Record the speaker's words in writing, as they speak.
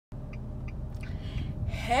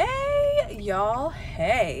Hey y'all,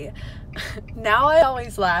 hey. Now I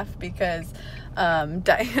always laugh because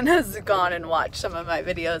Diana's gone and watched some of my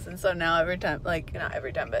videos, and so now every time, like not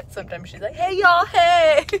every time, but sometimes she's like, hey y'all,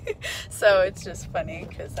 hey. So it's just funny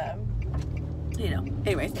because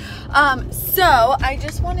anyways, so I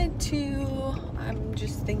just wanted to, I'm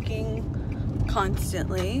just thinking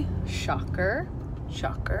constantly, shocker,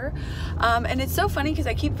 and it's so funny because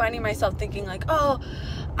I keep finding myself thinking like, oh,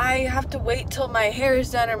 I have to wait till my hair is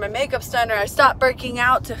done or my makeup's done or I stop working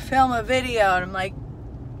out to film a video, and I'm like,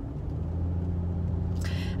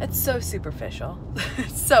 it's so superficial.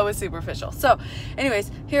 It's so superficial. So anyways,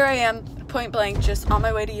 here I am, point blank, just on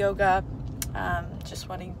my way to yoga, just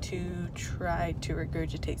wanting to try to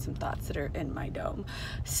regurgitate some thoughts that are in my dome.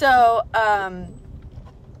 So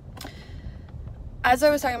as I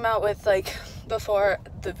was talking about with like before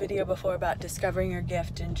the video before about discovering your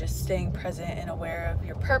gift and just staying present and aware of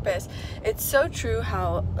your purpose, it's so true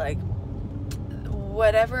how like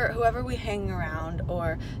whoever we hang around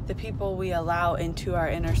or the people we allow into our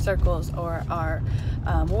inner circles or our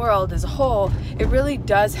world as a whole, it really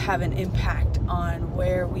does have an impact on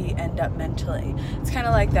where we end up mentally. It's kind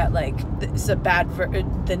of like that, like it's a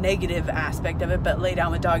the negative aspect of it, but lay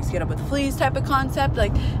down with dogs, get up with fleas type of concept.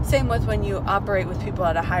 Like same with when you operate with people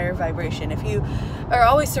at a higher vibration. If you are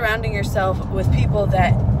always surrounding yourself with people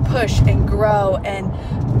that push and grow and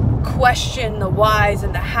question the whys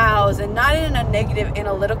and the hows, and not in a negative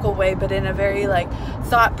analytical way, but in a very like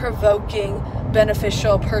thought-provoking,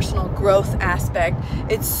 beneficial personal growth aspect,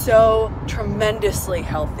 it's so tremendously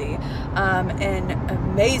healthy and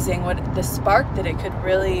amazing what the spark that it could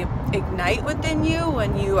really ignite within you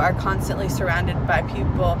when you are constantly surrounded by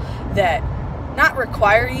people that not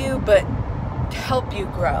require you but help you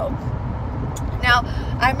grow. Now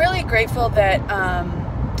I'm really grateful that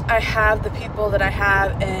I have the people that I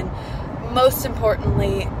have, and most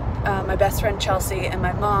importantly, my best friend Chelsea and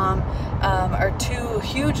my mom are two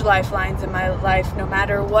huge lifelines in my life, no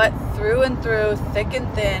matter what, through and through, thick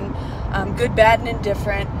and thin, good, bad, and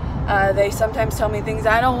indifferent. They sometimes tell me things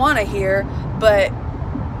I don't want to hear,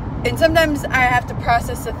 and sometimes I have to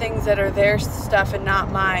process the things that are their stuff and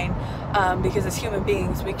not mine, because as human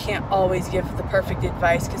beings, we can't always give the perfect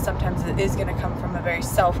advice, because sometimes it is going to come from a very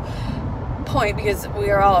self point, because we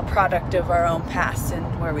are all a product of our own past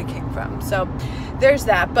and where we came from. So there's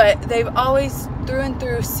that, but they've always through and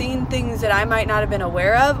through seen things that I might not have been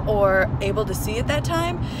aware of or able to see at that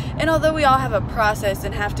time. And although we all have a process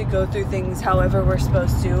and have to go through things however we're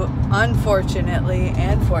supposed to, unfortunately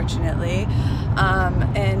and fortunately,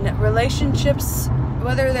 and relationships,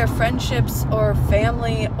 whether they're friendships or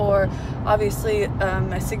family or obviously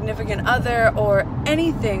a significant other or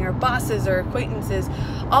anything, or bosses or acquaintances,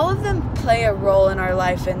 all of them play a role in our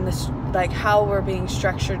life and this, like how we're being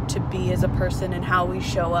structured to be as a person and how we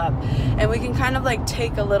show up. And we can kind of like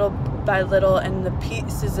take a little by little, and the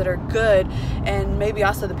pieces that are good and maybe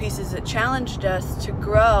also the pieces that challenged us to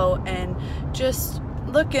grow, and just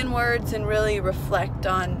look inwards and really reflect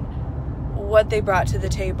on what they brought to the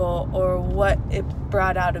table or what it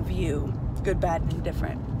brought out of you, good, bad, and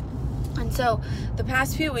indifferent. And so the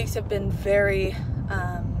past few weeks have been very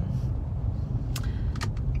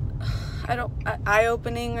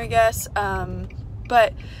eye-opening, I guess,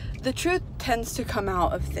 but the truth tends to come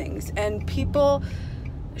out of things, and people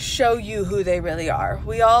show you who they really are.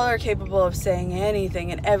 We all are capable of saying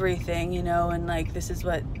anything and everything, and like this is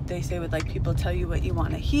what they say with like people tell you what you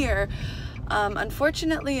want to hear.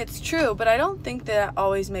 Unfortunately, it's true, but I don't think that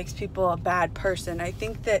always makes people a bad person. I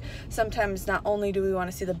think that sometimes not only do we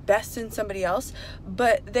want to see the best in somebody else,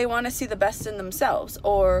 but they want to see the best in themselves,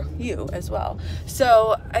 or you as well.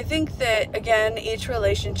 So I think that, again, each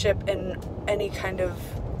relationship and any kind of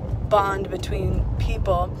bond between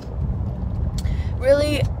people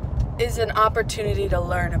really is an opportunity to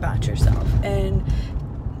learn about yourself. And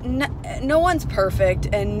no one's perfect,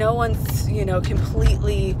 and no one's,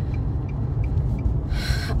 completely...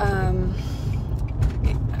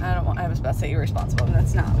 I was about to say irresponsible, and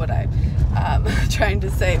that's not what I'm trying to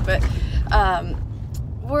say, but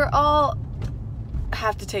we're all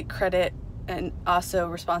have to take credit and also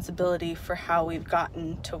responsibility for how we've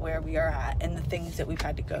gotten to where we are at and the things that we've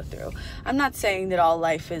had to go through. I'm not saying that all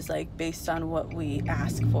life is like based on what we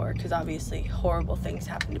ask for, because obviously horrible things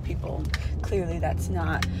happen to people. Clearly that's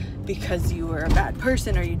not because you were a bad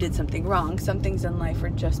person or you did something wrong. Some things in life are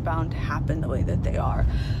just bound to happen the way that they are.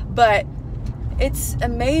 But it's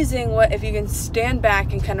amazing what if you can stand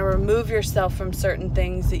back and kind of remove yourself from certain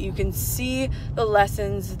things, that you can see the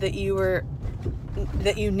lessons that you were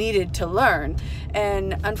that you needed to learn.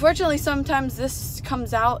 And unfortunately, sometimes this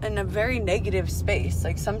comes out in a very negative space.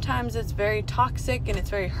 Like sometimes it's very toxic and it's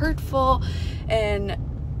very hurtful and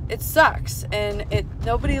it sucks, and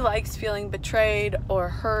nobody likes feeling betrayed or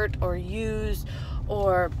hurt or used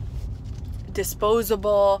or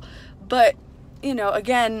disposable. But you know,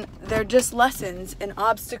 again, they're just lessons and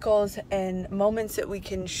obstacles and moments that we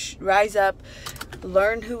can rise up,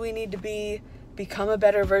 learn who we need to be, become a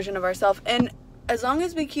better version of ourselves. And as long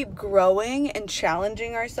as we keep growing and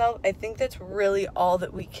challenging ourselves, I think that's really all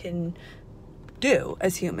that we can do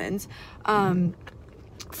as humans.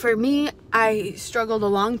 For me, I struggled a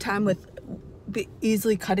long time with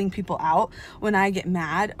easily cutting people out when I get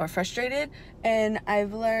mad or frustrated. And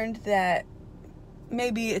I've learned that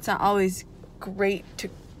maybe it's not always great to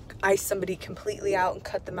ice somebody completely out and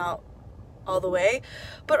cut them out all the way.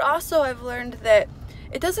 But also I've learned that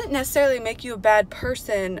it doesn't necessarily make you a bad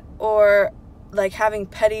person or like having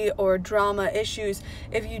petty or drama issues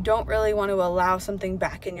if you don't really want to allow something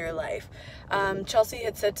back in your life. Chelsea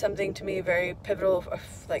had said something to me very pivotal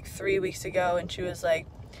like 3 weeks ago, and she was like,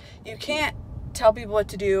 you can't tell people what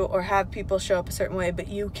to do or have people show up a certain way, but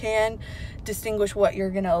you can distinguish what you're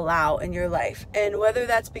going to allow in your life. And whether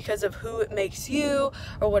that's because of who it makes you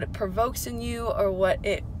or what it provokes in you or what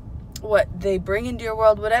they bring into your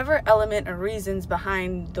world, whatever element or reasons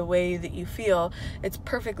behind the way that you feel, it's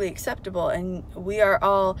perfectly acceptable. And we are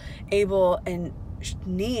all able and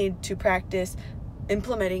need to practice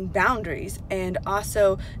implementing boundaries, and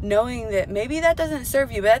also knowing that maybe that doesn't serve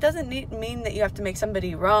you, but that doesn't mean that you have to make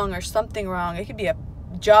somebody wrong or something wrong. It could be a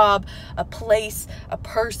job, a place, a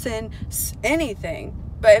person, anything.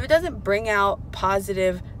 But if it doesn't bring out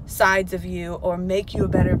positive sides of you or make you a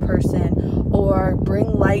better person or bring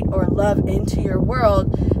light or love into your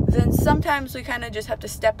world, then sometimes we kind of just have to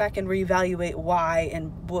step back and reevaluate why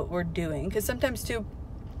and what we're doing. Because sometimes too,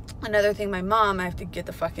 another thing my mom, I have to get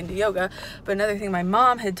the fuck into yoga, but another thing my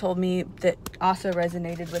mom had told me that also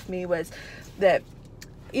resonated with me was that,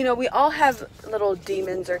 you know, we all have little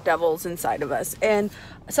demons or devils inside of us. And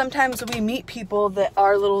sometimes we meet people that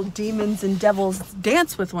our little demons and devils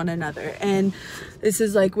dance with one another. And this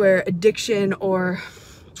is like where addiction or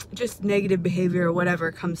just negative behavior or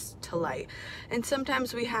whatever comes to light. And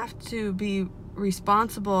sometimes we have to be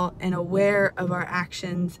responsible and aware of our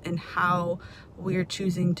actions and how we're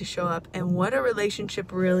choosing to show up and what a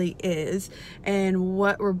relationship really is, and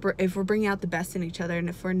what if we're bringing out the best in each other, and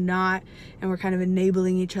if we're not, and we're kind of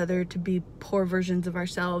enabling each other to be poor versions of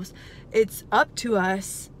ourselves. It's up to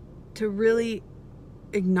us to really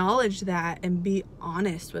acknowledge that and be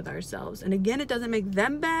honest with ourselves. And again, it doesn't make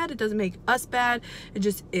them bad, it doesn't make us bad, it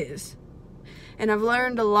just is. And I've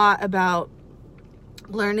learned a lot about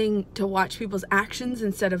learning to watch people's actions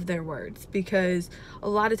instead of their words, because a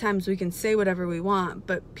lot of times we can say whatever we want,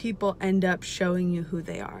 but people end up showing you who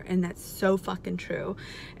they are, and that's so fucking true.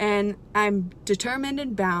 And I'm determined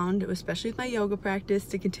and bound, especially with my yoga practice,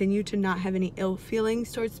 to continue to not have any ill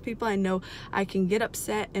feelings towards people. I know I can get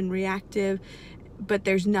upset and reactive, but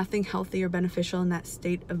there's nothing healthy or beneficial in that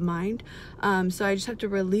state of mind. So I just have to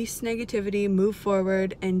release negativity, move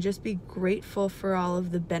forward, and just be grateful for all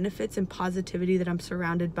of the benefits and positivity that I'm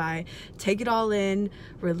surrounded by. Take it all in,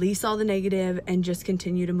 release all the negative, and just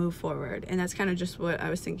continue to move forward. And that's kind of just what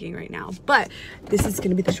I was thinking right now. But this is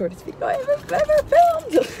going to be the shortest video I've ever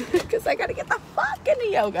filmed because I got to get the fuck into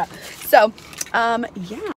yoga. So,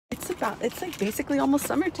 yeah. It's like basically almost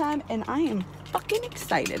summertime, and I am fucking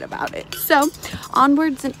excited about it. So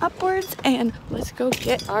onwards and upwards, and let's go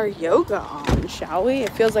get our yoga on, shall we? It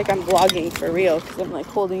feels like I'm vlogging for real because I'm like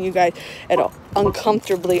holding you guys at an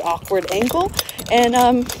uncomfortably awkward angle, and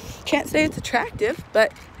can't say it's attractive,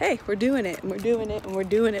 but hey, we're doing it, and we're doing it, and we're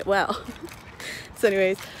doing it well. So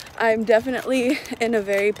anyways, I'm definitely in a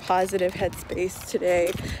very positive headspace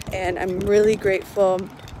today, and I'm really grateful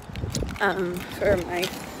for my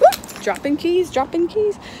dropping keys.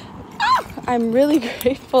 I'm really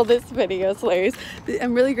grateful. This video is hilarious.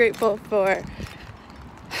 I'm really grateful for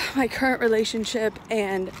my current relationship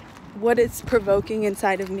and what it's provoking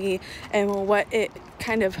inside of me, and what it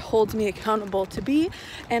kind of holds me accountable to be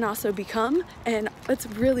and also become. And that's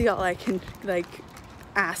really all I can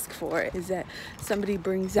ask for, is that somebody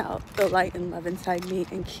brings out the light and love inside me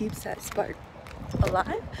and keeps that spark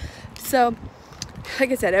alive. So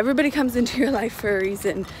like I said, everybody comes into your life for a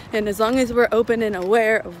reason, and as long as we're open and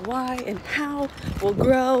aware of why and how, we'll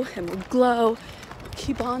grow and we'll glow,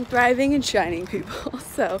 keep on thriving and shining, people.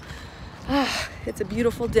 So It's a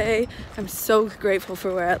beautiful day. I'm so grateful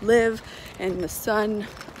for where I live and the sun.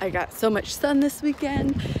 I got so much sun this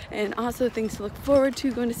weekend, and also things to look forward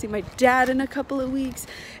to. Going to see my dad in a couple of weeks,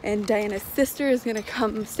 and Diana's sister is going to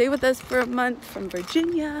come stay with us for a month from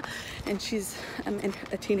Virginia, and she's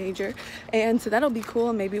a teenager, and so that'll be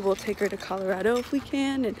cool. Maybe we'll take her to Colorado if we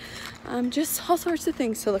can, and just all sorts of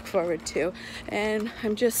things to look forward to. And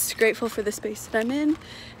I'm just grateful for the space that I'm in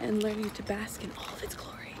and learning to bask in all of its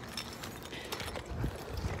glory.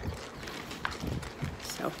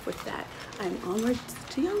 So with that, I'm onwards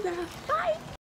to yoga. Bye!